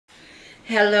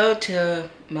Hello to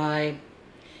my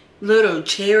little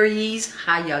cherries.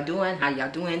 How y'all doing? How y'all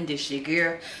doing? This your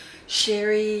girl,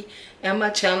 Cherrie, and my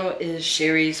channel is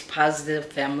Cherrie's Positive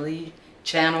Family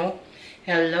Channel.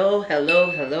 Hello, hello,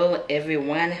 hello,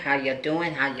 everyone. How y'all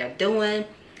doing? How y'all doing?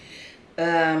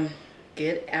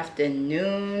 Good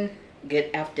afternoon.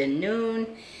 Good afternoon.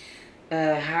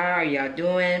 How are y'all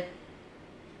doing?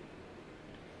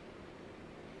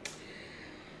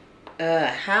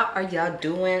 How are y'all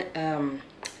doing?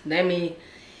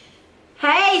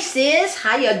 Hey sis,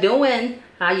 how you doing?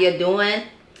 How you doing?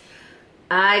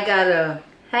 I got a,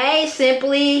 hey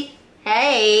Simply,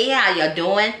 hey, how you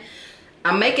doing?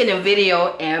 I'm making a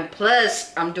video and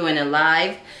plus I'm doing it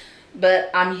live, but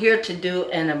I'm here to do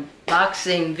an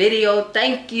unboxing video.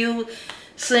 Thank you,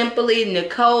 Simply,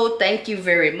 Nicole, thank you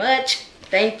very much.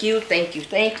 Thank you, thank you,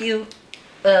 thank you.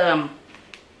 But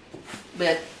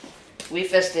we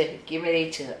first to get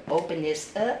ready to open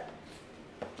this up.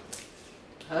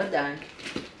 Hold on.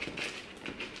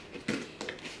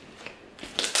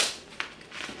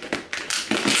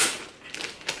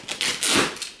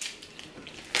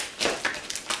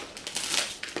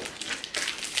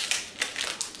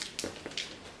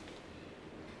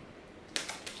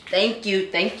 Thank you,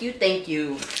 thank you, thank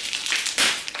you.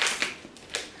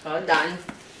 Hold on.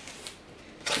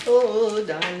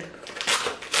 Hold on.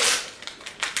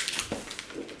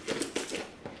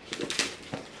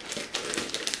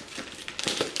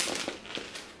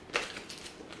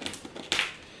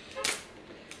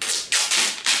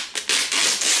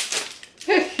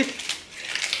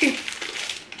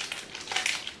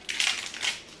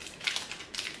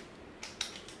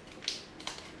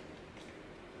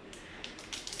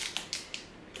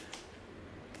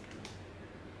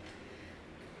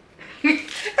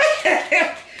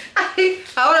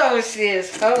 Hold on,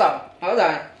 sis. Hold on. Hold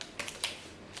on.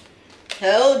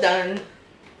 Hold on.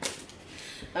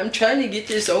 I'm trying to get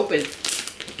this open.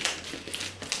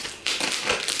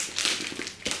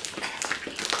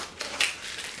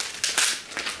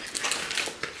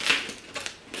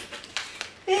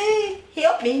 Hey,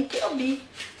 help me, help me.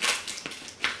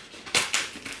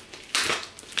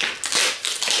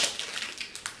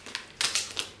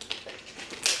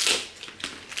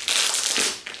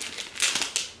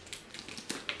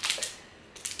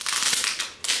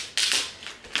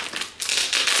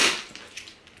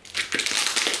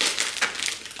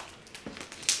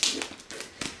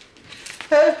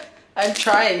 I'm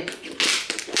trying.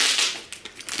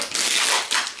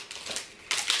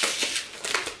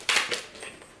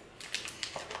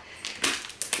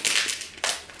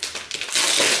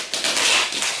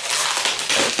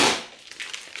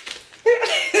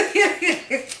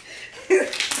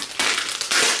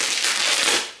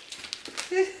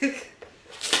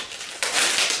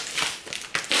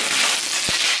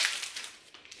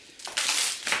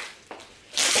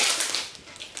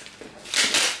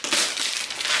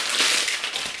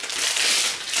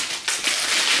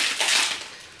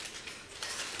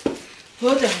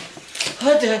 Hold on,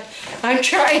 hold on. I'm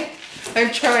trying.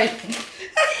 I'm trying.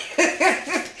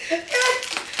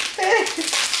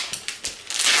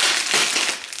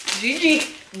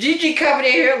 Gigi coming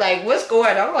in here like, what's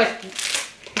going on?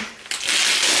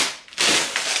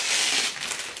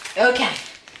 Okay.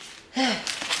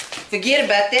 Forget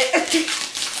about that.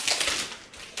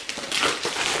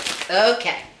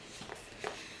 Okay.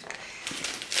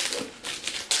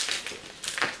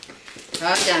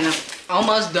 I'm done.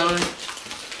 Almost done.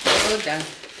 Hold on.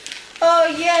 Oh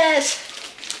yes,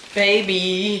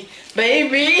 baby,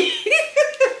 baby,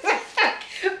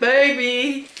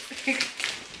 baby.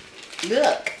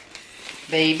 Look,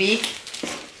 baby.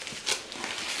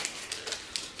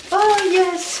 Oh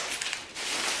yes.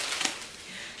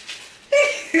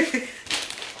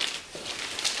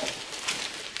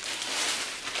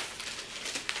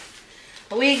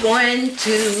 We going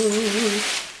to.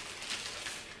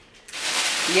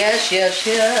 Yes, yes,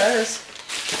 yes.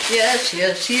 Yes,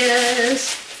 yes,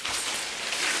 yes.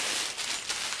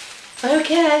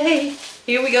 Okay,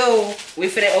 here we go. We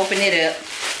finna open it up.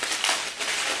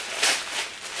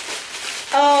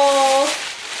 Oh,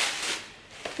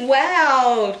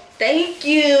 wow. Thank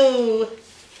you.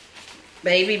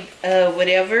 Baby,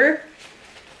 whatever.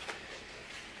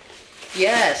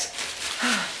 Yes.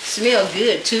 Smell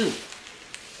good too.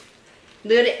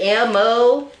 Little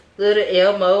Elmo. Little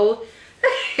Elmo.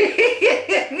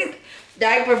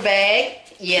 Diaper bag,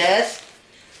 yes.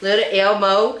 Little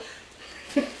Elmo.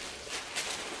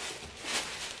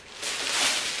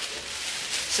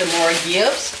 Some more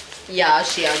gifts.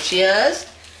 Yes, yes, yes.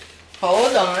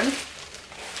 Hold on.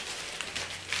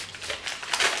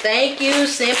 Thank you,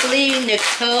 Simply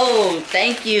Nicole.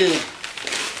 Thank you.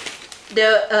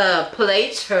 the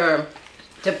plates to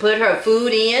put her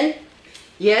food in.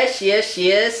 Yes, yes,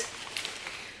 yes.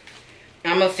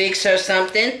 I'm gonna fix her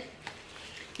something.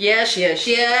 Yes, yes,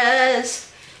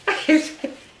 yes.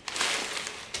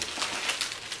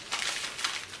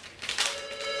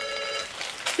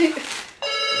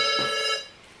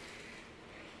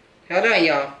 Hold on,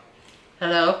 y'all.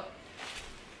 Hello?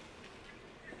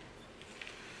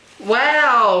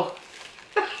 Wow!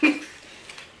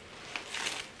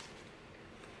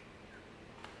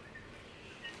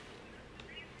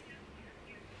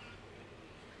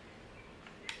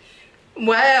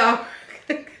 Wow!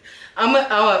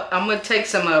 I'm gonna take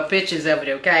some pictures of it,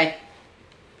 okay?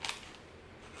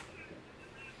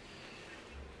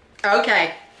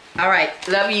 Okay. Alright.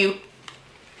 Love you.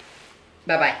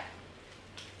 Bye-bye.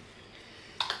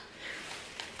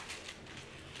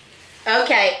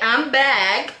 Okay, I'm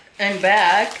back. I'm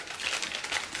back.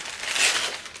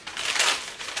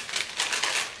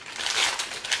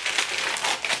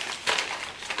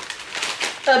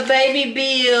 A baby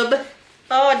bib.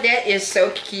 Oh, that is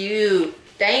so cute.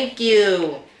 Thank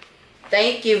you.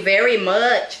 Thank you very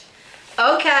much.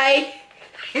 Okay.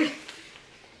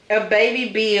 A baby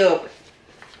bib.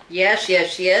 Yes,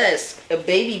 yes, yes. A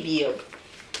baby bib.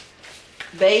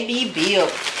 Baby bib.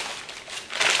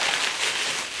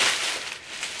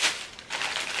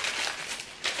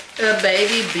 A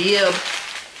baby bib.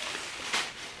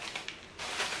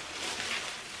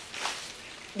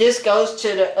 This goes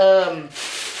to the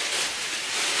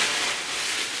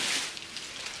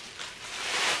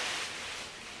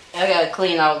I gotta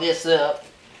clean all this up.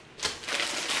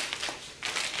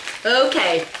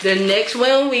 Okay, the next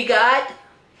one we got.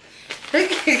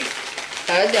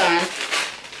 Hold on.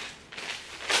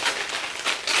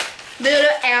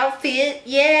 Little outfit.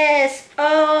 Yes.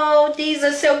 Oh, these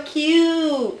are so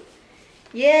cute.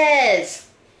 Yes.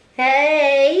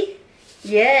 Hey.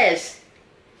 Yes.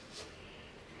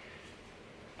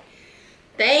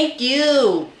 Thank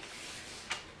you.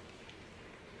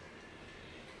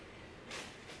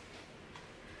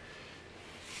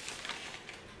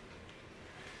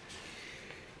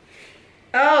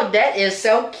 Oh, that is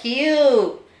so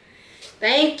cute.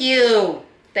 Thank you.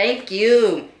 Thank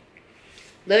you.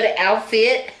 Little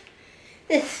outfit.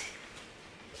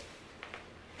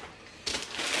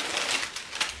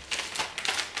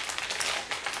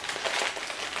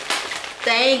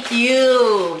 Thank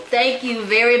you. Thank you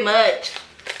very much.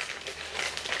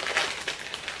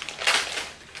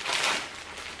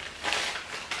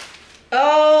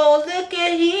 Oh, look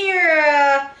at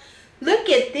here. Look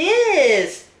at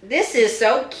this. This is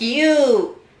so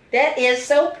cute. That is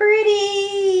so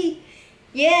pretty.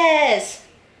 Yes.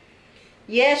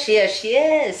 Yes, yes,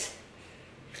 yes.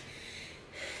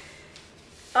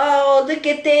 Oh, look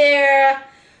at there.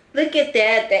 Look at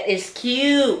that. That is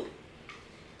cute.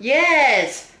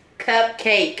 Yes.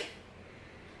 Cupcake.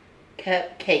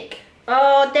 Cupcake.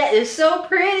 Oh, that is so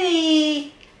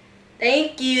pretty.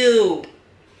 Thank you.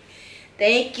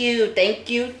 Thank you. Thank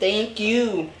you. Thank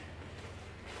you.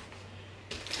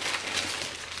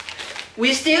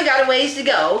 We still got a ways to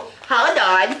go. Hold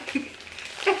on.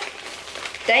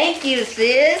 Thank you,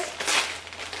 sis.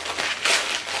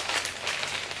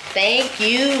 Thank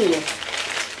you.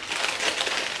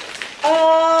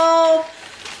 Oh,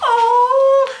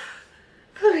 oh.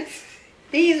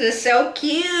 These are so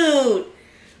cute.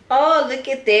 Oh, look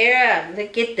at there.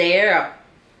 Look at there.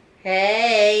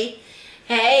 Hey.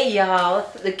 Hey, y'all.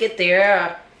 Look at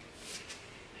there.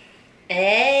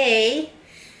 Hey.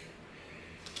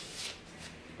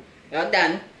 Well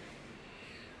done.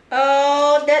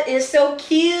 Oh, that is so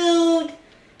cute.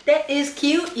 That is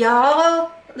cute,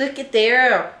 y'all. Look at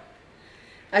there.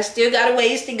 I still got a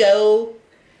ways to go.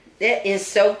 That is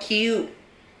so cute.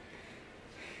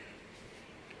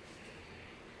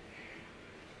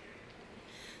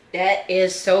 That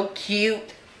is so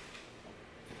cute.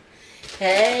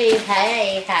 Hey,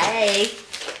 hey, hey.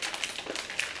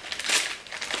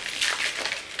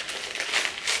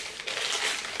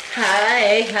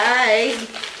 Hi, hi.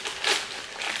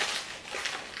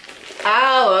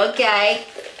 Oh, okay.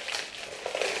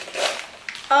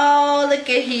 Oh, look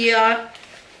at here.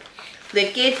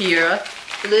 Look at here.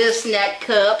 Little snack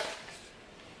cup.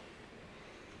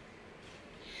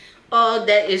 Oh,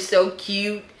 that is so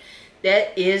cute.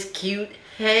 That is cute.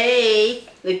 Hey,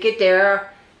 look at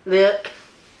there. Look.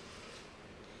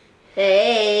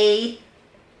 Hey.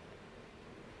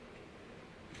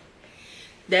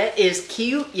 That is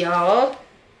cute, y'all.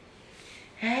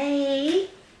 Hey.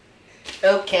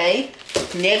 Okay.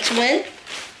 Next one.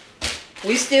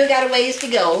 We still got a ways to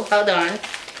go. Hold on.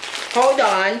 Hold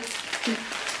on.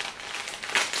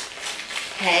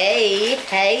 Hey,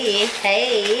 hey,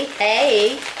 hey,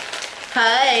 hey.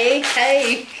 Hey,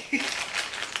 hey.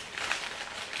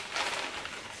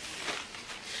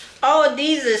 Oh,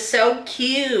 these are so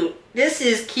cute. This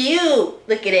is cute.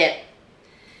 Look at it.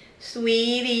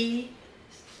 Sweetie.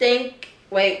 Wait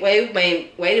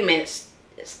a minute.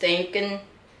 Stinking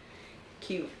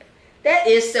cute. That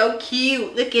is so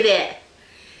cute. Look at that.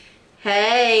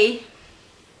 Hey.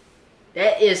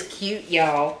 That is cute,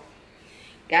 y'all.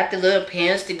 Got the little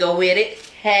pants to go with it.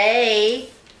 Hey.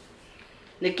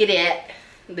 Look at that.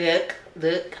 Look,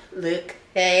 look, look.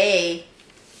 Hey.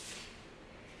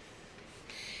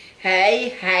 Hey,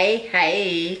 hey,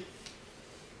 hey.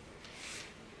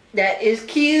 That is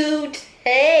cute.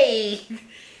 Hey.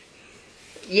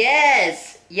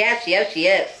 Yes. Yes, yes,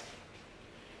 yes.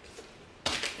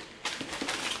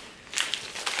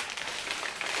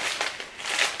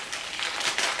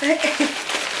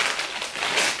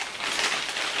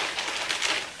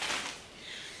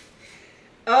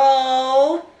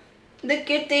 Oh, look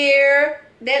at there.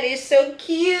 That is so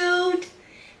cute.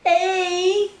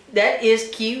 Hey, that is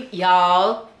cute,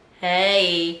 y'all.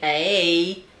 Hey,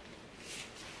 hey.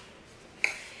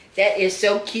 That is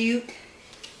so cute.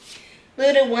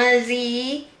 Little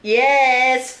onesie.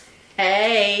 Yes.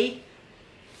 Hey.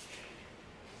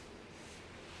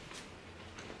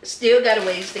 Still got a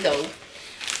ways to go.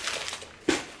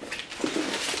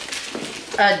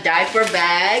 A diaper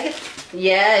bag.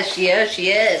 Yes, yes,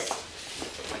 yes.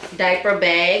 Diaper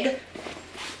bag.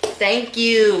 Thank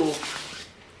you.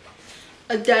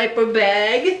 A diaper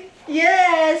bag.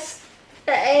 Yes.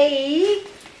 Hey.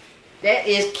 That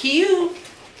is cute.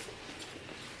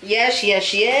 Yes,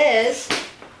 yes, yes.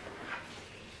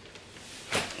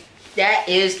 That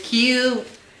is cute.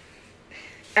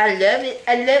 I love it.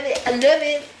 I love it. I love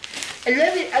it. I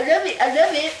love it. I love it. I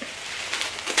love it.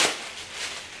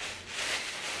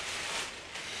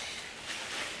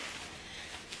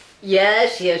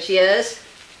 Yes, yes, yes.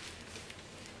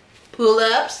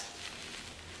 Pull-ups.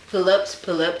 Pull-ups,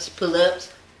 pull-ups,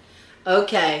 pull-ups.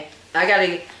 Okay.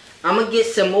 I'm gonna get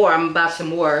some more. I'm about some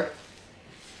more.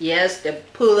 Yes, the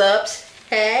pull-ups.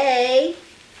 Hey.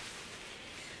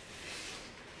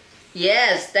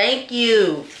 Yes, thank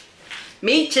you.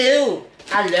 Me too.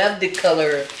 I love the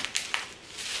color.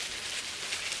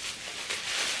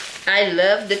 I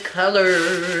love the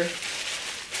color.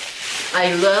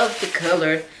 I love the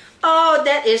color. Oh,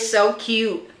 that is so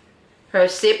cute. Her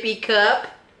sippy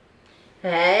cup.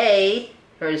 Hey,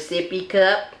 her sippy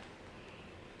cup.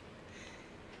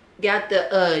 Got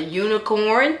the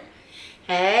unicorn.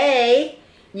 Hey,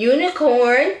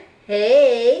 unicorn.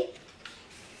 Hey.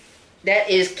 That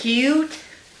is cute.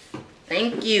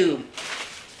 Thank you.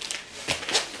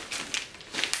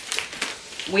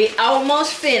 We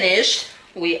almost finished.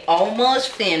 We almost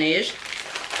finished.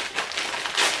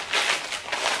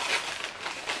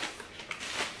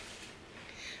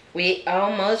 We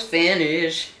almost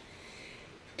finished.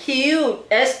 Cute.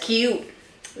 That's cute.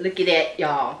 Look at that,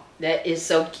 y'all. That is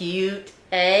so cute.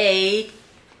 Hey.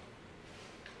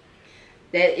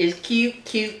 That is cute,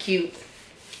 cute, cute.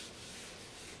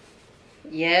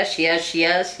 Yes, yes,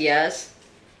 yes, yes.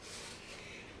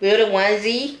 Little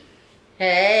onesie.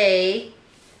 Hey.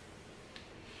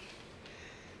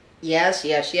 Yes,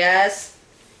 yes, yes.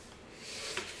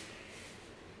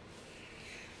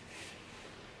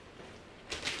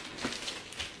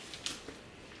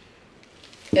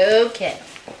 Okay.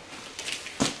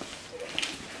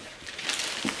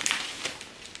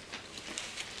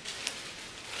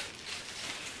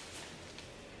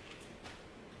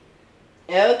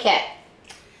 Okay.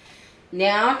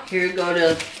 Now, here go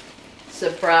the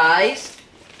surprise.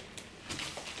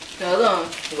 Hold on.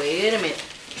 Wait a minute.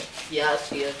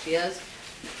 Yes, yes, yes.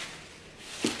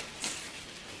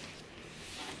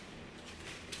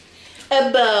 A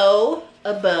bow.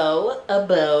 A bow. A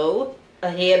bow. A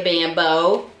hairband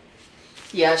bow.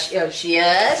 Yes, yes,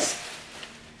 yes.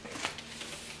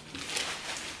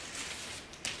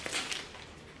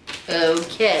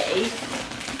 Okay.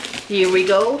 Here we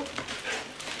go.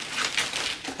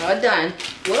 Hold on.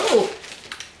 Whoa.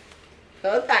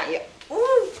 Hold on.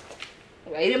 Ooh.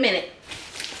 Wait a minute.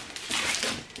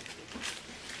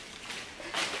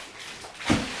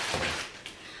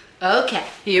 Okay,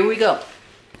 here we go.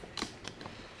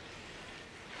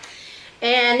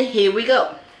 And here we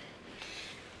go.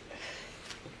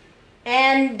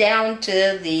 And down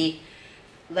to the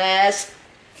last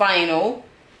final.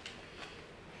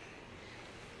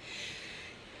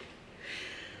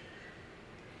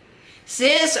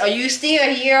 Sis, are you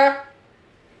still here?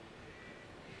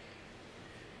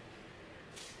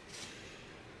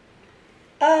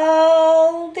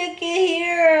 Oh, look at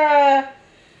here.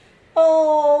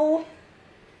 Oh.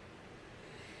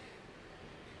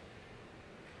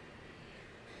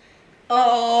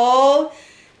 Oh,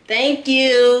 thank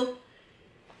you.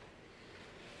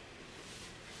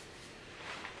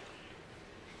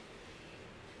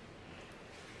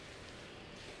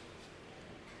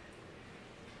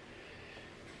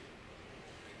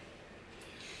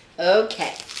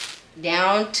 Okay,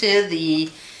 down to the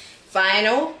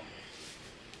final.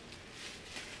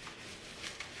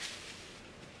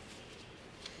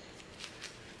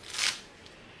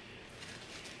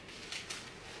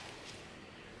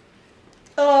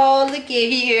 Oh, look at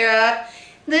here.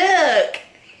 Look.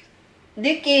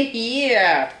 Look at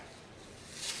here.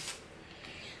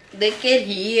 Look at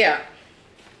here.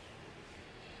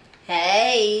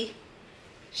 Hey.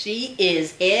 She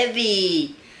is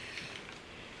heavy.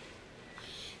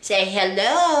 Say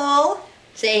hello.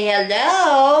 Say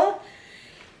hello.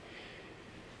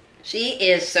 She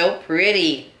is so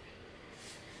pretty.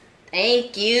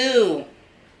 Thank you.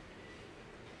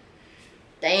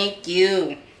 Thank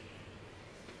you.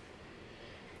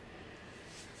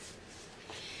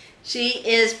 She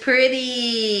is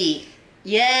pretty.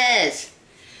 Yes.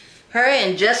 Her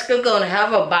and Jessica gonna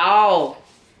have a ball.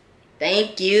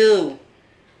 Thank you.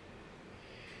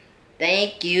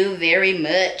 Thank you very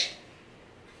much.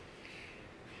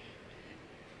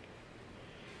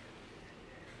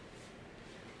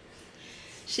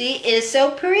 She is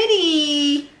so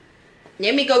pretty.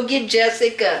 Let me go get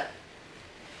Jessica.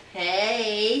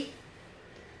 Hey.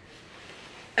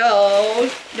 Oh,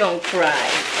 don't cry.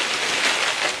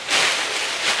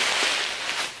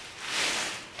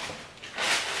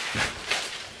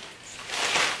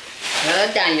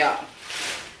 Hold on, y'all.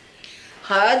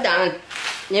 Hold on.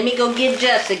 Let me go get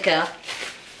Jessica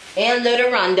and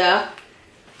little Rhonda.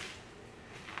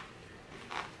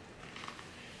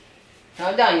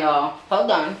 Hold on, y'all.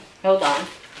 Hold on. Hold on.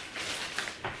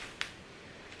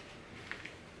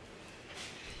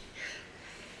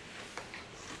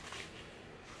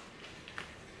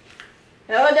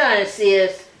 Hold on,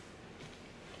 sis.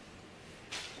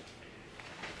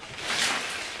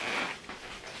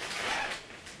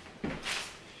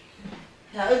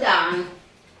 Hold on.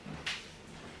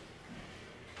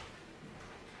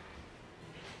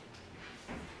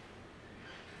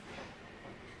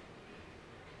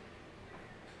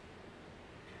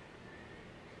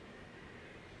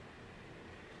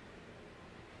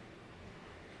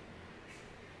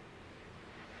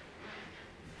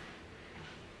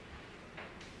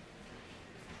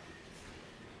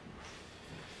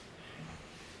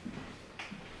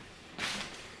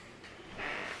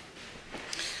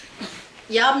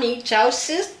 Y'all meet your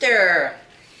sister.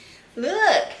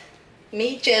 Look.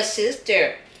 Meet your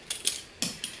sister.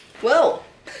 Whoa.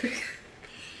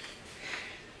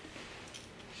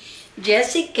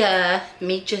 Jessica,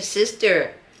 meet your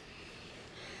sister.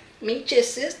 Meet your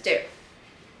sister.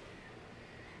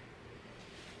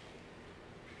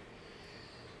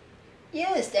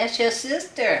 Yes, that's your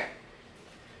sister.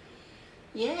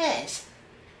 Yes.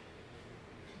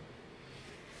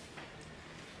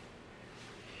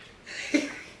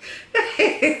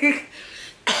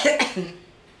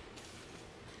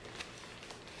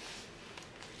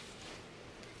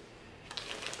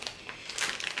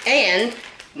 And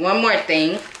one more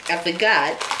thing I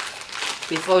forgot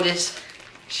before this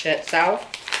shuts off.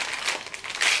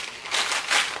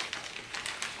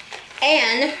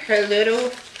 And her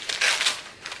little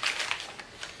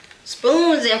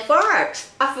spoons and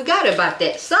forks. I forgot about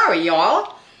that. Sorry,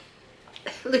 y'all.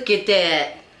 Look at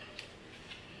that.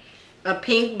 A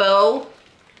pink bowl.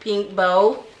 Pink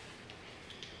bowl.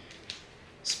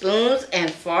 Spoons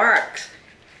and forks.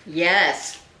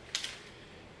 Yes.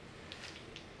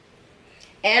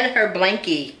 And her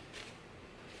blankie.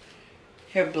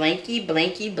 Her blankie,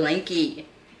 blankie, blankie.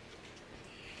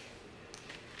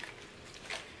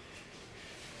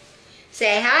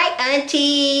 Say hi,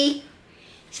 Auntie.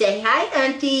 Say hi,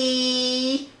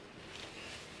 Auntie.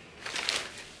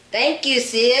 Thank you,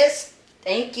 sis.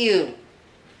 Thank you.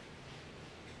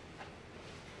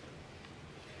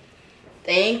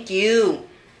 Thank you.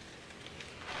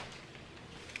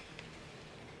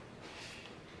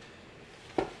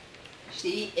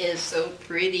 She is so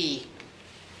pretty.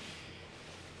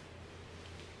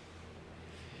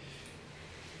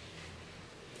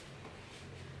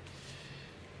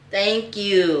 Thank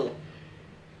you.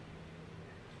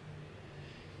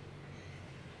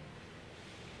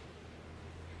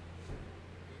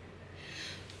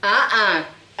 I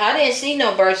didn't see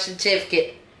no birth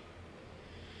certificate.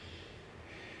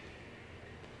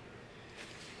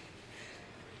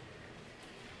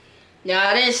 No,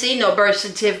 I didn't see no birth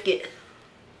certificate.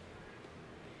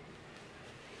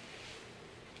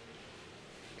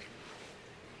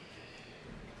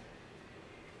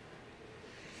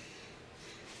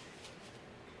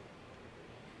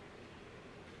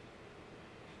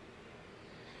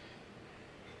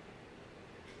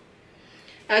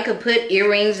 I could put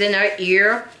earrings in her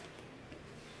ear.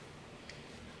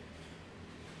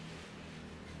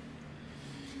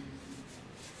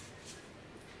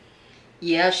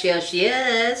 Yes, yes,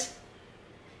 yes.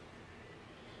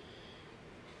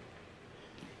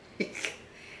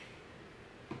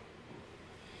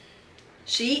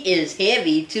 She is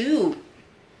heavy too.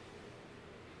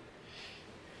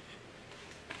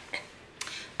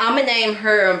 I'm gonna name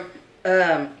her,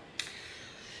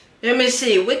 let me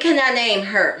see, what can I name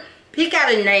her? Pick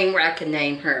out a name where I can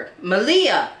name her.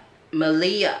 Malia.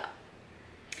 Malia.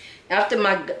 After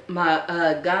my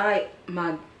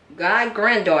guy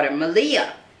granddaughter,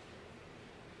 Malia.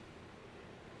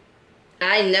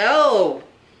 I know.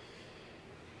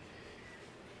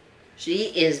 She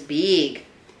is big.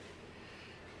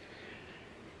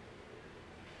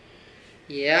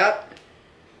 Yep.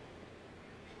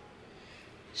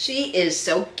 She is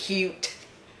so cute.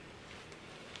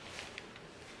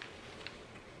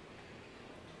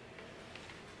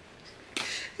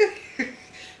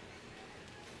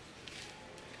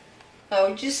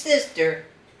 Oh, your sister.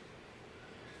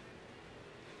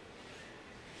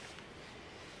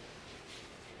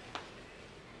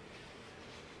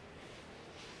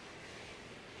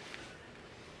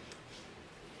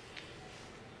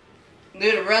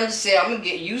 Little Run said, I'm gonna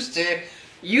get used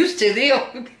to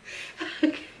them.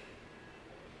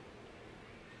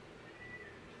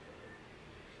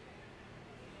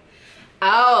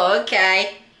 Oh,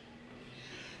 okay.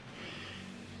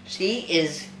 She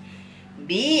is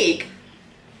big.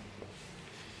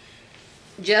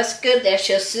 Jessica, that's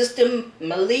your sister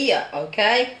Malia,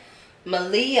 okay?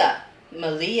 Malia,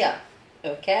 Malia,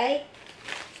 okay?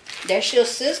 That's your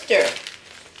sister.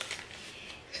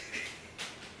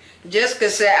 Jessica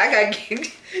said, I gotta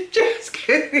get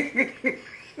Jessica.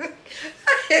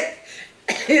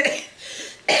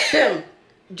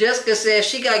 Jessica said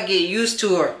she gotta get used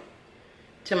to her.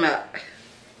 I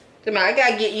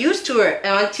gotta get used to her,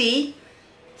 Auntie.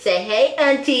 Say, hey,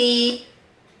 Auntie.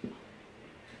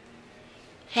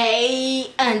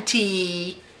 Hey,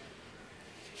 Auntie.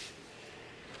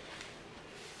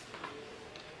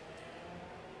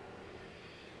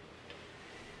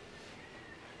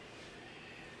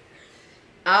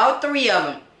 All three of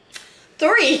them.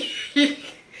 Three.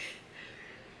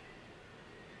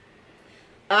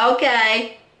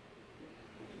 Okay.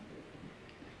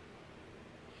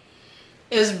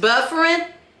 It's buffering?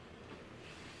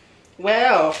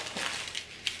 Well.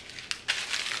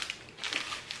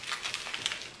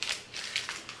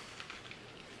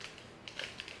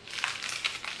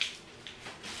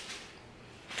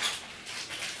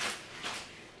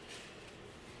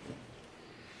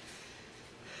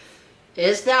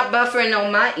 It's not buffering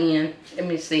on my end. Let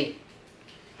me see.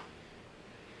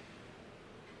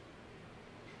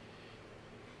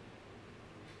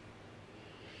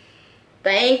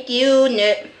 Thank you,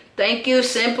 thank you,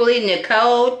 Simply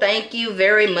Nicole. Thank you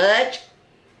very much.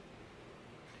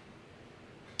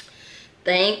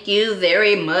 Thank you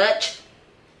very much.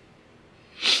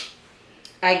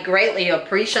 I greatly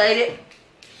appreciate it.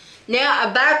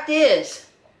 Now about this,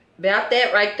 about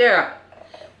that right there.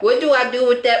 What do I do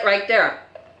with that right there?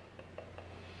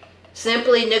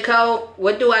 Simply Nicole,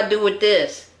 what do I do with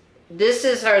this? This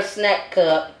is her snack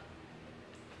cup.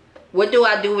 What do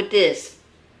I do with this?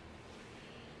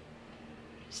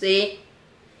 See?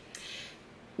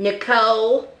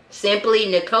 Nicole, Simply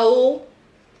Nicole.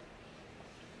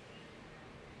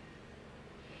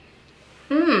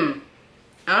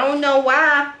 I don't know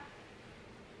why.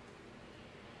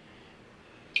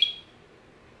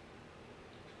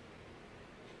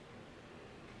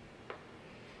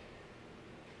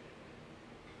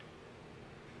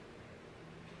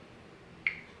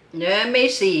 Let me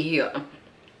see here.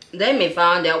 Let me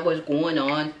find out what's going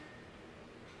on.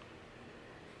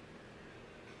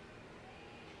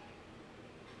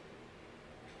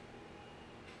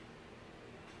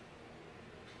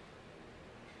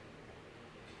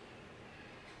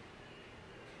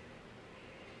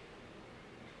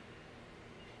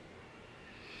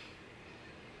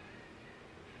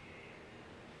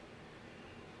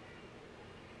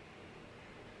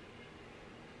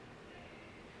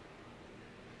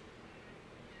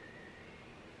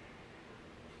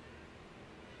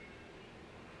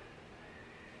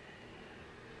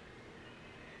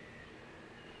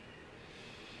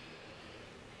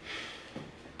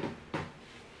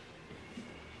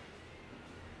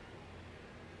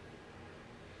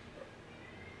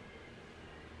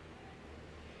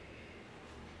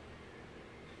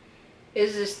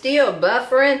 Is it still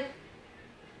buffering?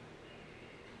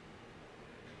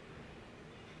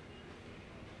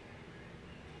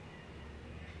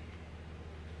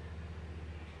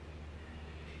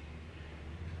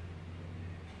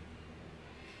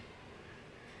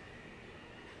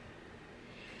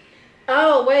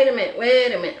 Oh, wait a minute,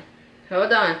 wait a minute.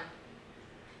 Hold on.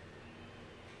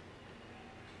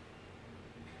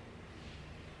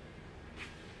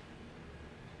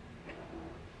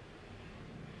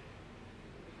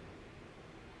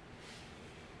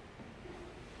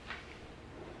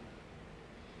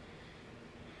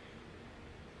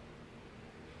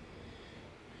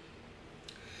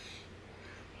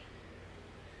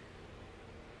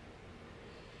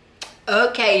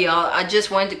 Okay, y'all, I just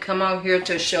wanted to come on here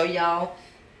to show y'all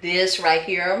this right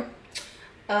here.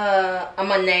 I'm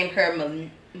gonna name her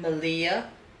Malia.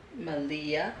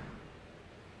 Malia.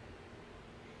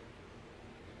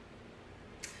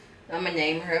 I'm gonna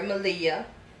name her Malia.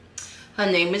 Her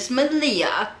name is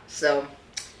Malia, so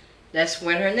that's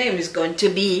what her name is going to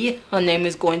be. Her name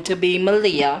is going to be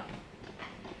Malia.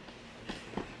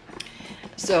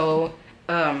 So,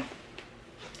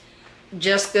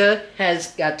 Jessica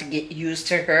has got to get used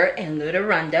to her and little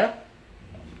Rhonda.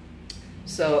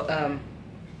 So,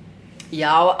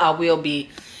 y'all, I will be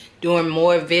doing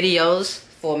more videos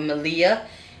for Malia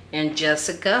and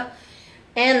Jessica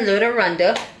and little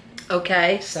Rhonda.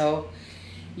 Okay, so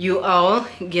you all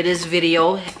give this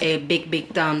video a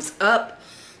big thumbs up.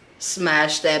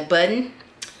 Smash that button.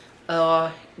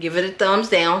 Give it a thumbs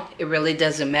down. It really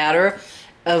doesn't matter.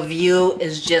 A view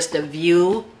is just a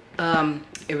view.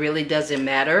 It really doesn't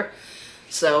matter.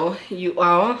 So you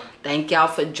all, thank y'all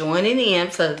for joining in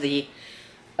for the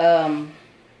what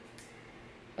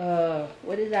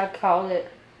did I call it?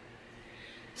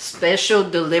 Special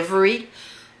delivery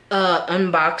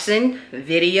unboxing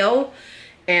video.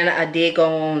 And I did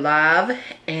go on live.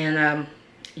 And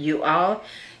y'all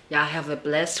have a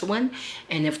blessed one.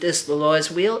 And if this is the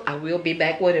Lord's will, I will be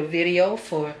back with a video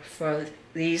for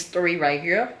these three right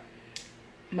here.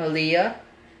 Malia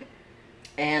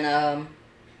and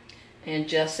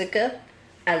Jessica.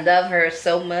 I love her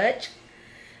so much.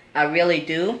 I really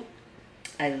do.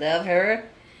 I love her.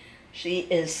 She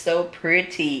is so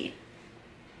pretty.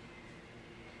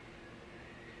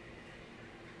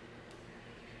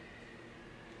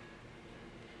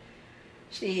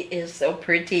 She is so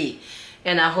pretty.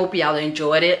 And I hope y'all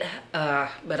enjoyed it.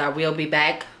 But I will be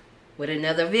back with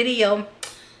another video.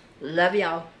 Love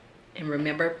y'all. And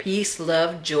remember, peace,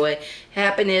 love, joy,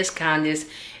 happiness, kindness.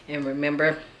 And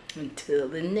remember, until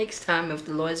the next time, if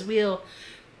the Lord's will,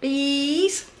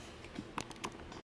 peace.